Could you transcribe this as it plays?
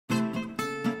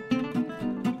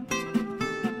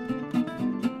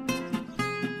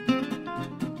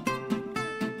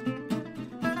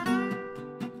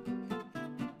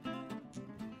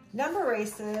Number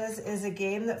Races is a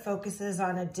game that focuses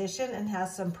on addition and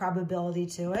has some probability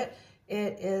to it.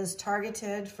 It is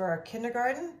targeted for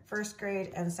kindergarten, first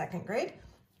grade, and second grade.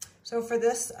 So for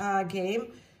this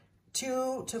game,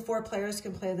 2 to 4 players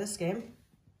can play this game.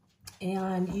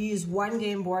 And you use one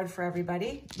game board for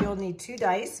everybody. You'll need 2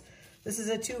 dice. This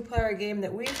is a 2-player game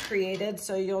that we've created,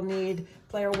 so you'll need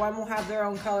player 1 will have their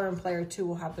own color and player 2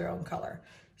 will have their own color.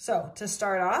 So to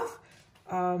start off,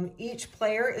 each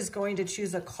player is going to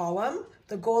choose a column.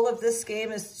 The goal of this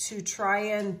game is to try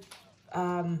and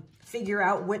figure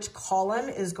out which column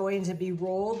is going to be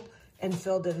rolled and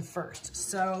filled in first.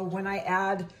 So when I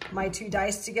add my 2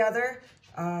 dice together,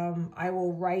 I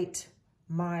will write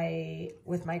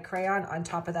with my crayon on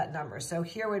top of that number. So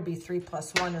here would be 3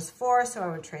 plus 1 is 4, so I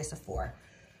would trace a 4.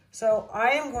 So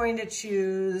I am going to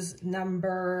choose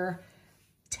number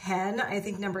 10. I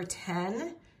think number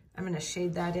 10, I'm going to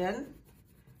shade that in.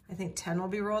 I think 10 will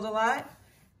be rolled a lot.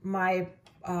 My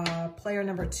player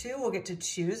number 2 will get to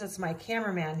choose. That's my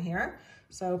cameraman here.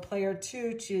 So player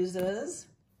 2 chooses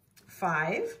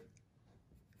 5.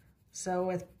 So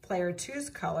with player 2's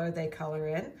color, they color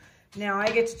in. Now I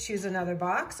get to choose another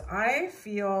box. I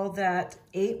feel that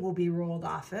 8 will be rolled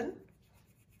often.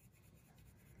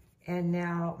 And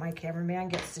now my cameraman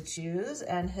gets to choose,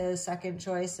 and his second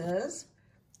choice is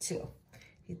 2.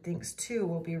 He thinks 2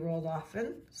 will be rolled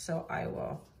often, so I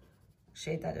will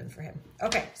shade that in for him.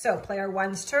 Okay, so player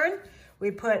 1's turn.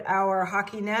 We put our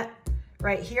hockey net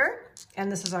right here, and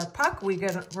this is our puck.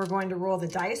 We're going to roll the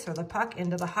dice or the puck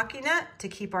into the hockey net to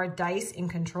keep our dice in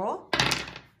control.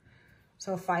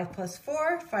 So 5 plus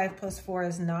 4, 5 plus 4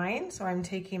 is 9. So I'm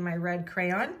taking my red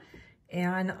crayon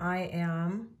and I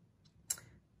am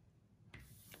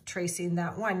tracing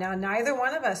that 1. Now, neither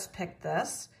one of us picked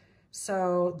this.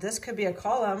 So this could be a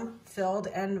column filled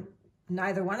and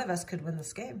neither one of us could win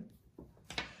this game.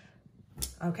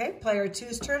 Okay, player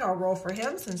 2's turn. I'll roll for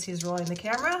him since he's rolling the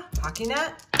camera. Hockey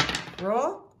net,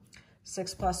 roll.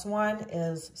 6 plus 1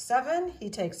 is 7. He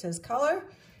takes his color.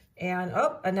 And,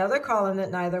 oh, another column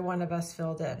that neither one of us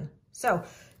filled in. So,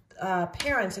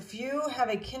 parents, if you have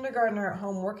a kindergartner at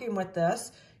home working with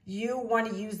this, you want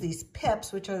to use these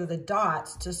pips, which are the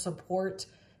dots, to support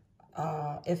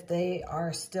if they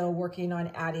are still working on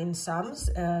adding sums.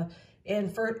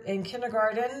 In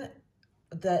kindergarten,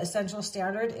 the essential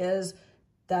standard is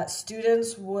that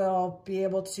students will be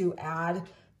able to add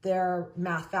their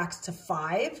math facts to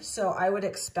 5. So I would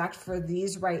expect for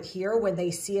these right here, when they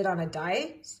see it on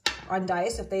dice,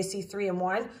 if they see 3 and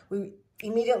 1, we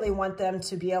immediately want them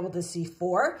to be able to see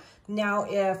 4. Now,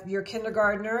 if your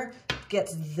kindergartner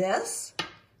gets this,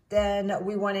 then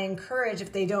we want to encourage,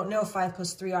 if they don't know 5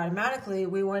 plus 3 automatically,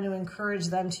 we want to encourage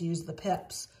them to use the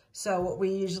pips. So what we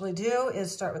usually do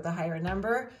is start with the higher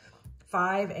number,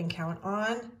 5, and count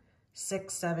on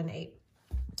 6, 7, 8.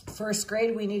 First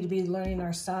grade, we need to be learning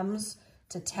our sums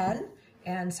to 10,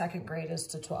 and second grade is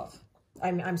to 12.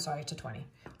 I'm sorry, to 20.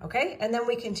 Okay, and then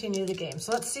we continue the game.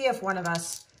 So let's see if one of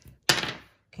us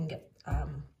can get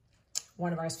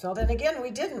one of ours filled in. Again, we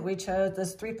didn't. We chose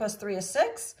this 3 plus 3 is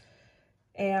 6,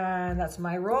 and that's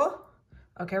my rule.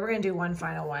 Okay, we're gonna do one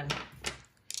final one.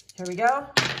 Here we go.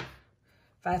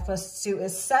 5 plus 2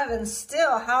 is 7.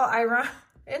 Still, how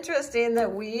interesting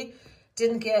that we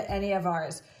didn't get any of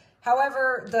ours.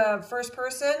 However, the first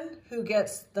person who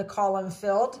gets the column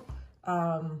filled,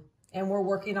 and we're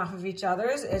working off of each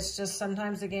other's, it's just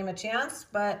sometimes a game of chance,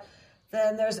 but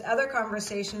then there's other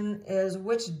conversation is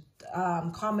which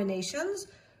combinations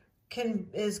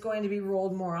is going to be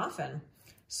rolled more often.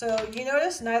 So you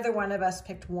notice neither one of us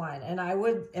picked 1, and I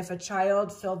would, if a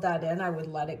child filled that in, I would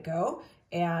let it go.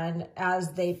 And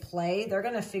as they play, they're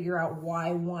gonna figure out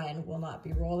why 1 will not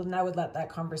be rolled, and I would let that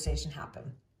conversation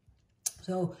happen.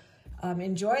 So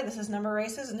enjoy, this is Number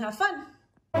Races, and have fun.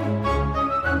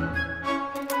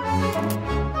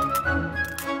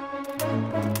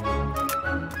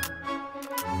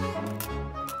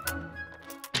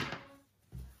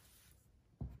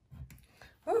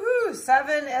 Woohoo,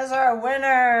 7 is our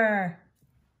winner.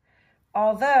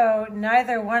 Although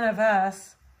neither one of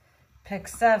us picked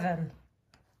 7.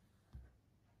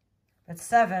 But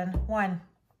 7 won.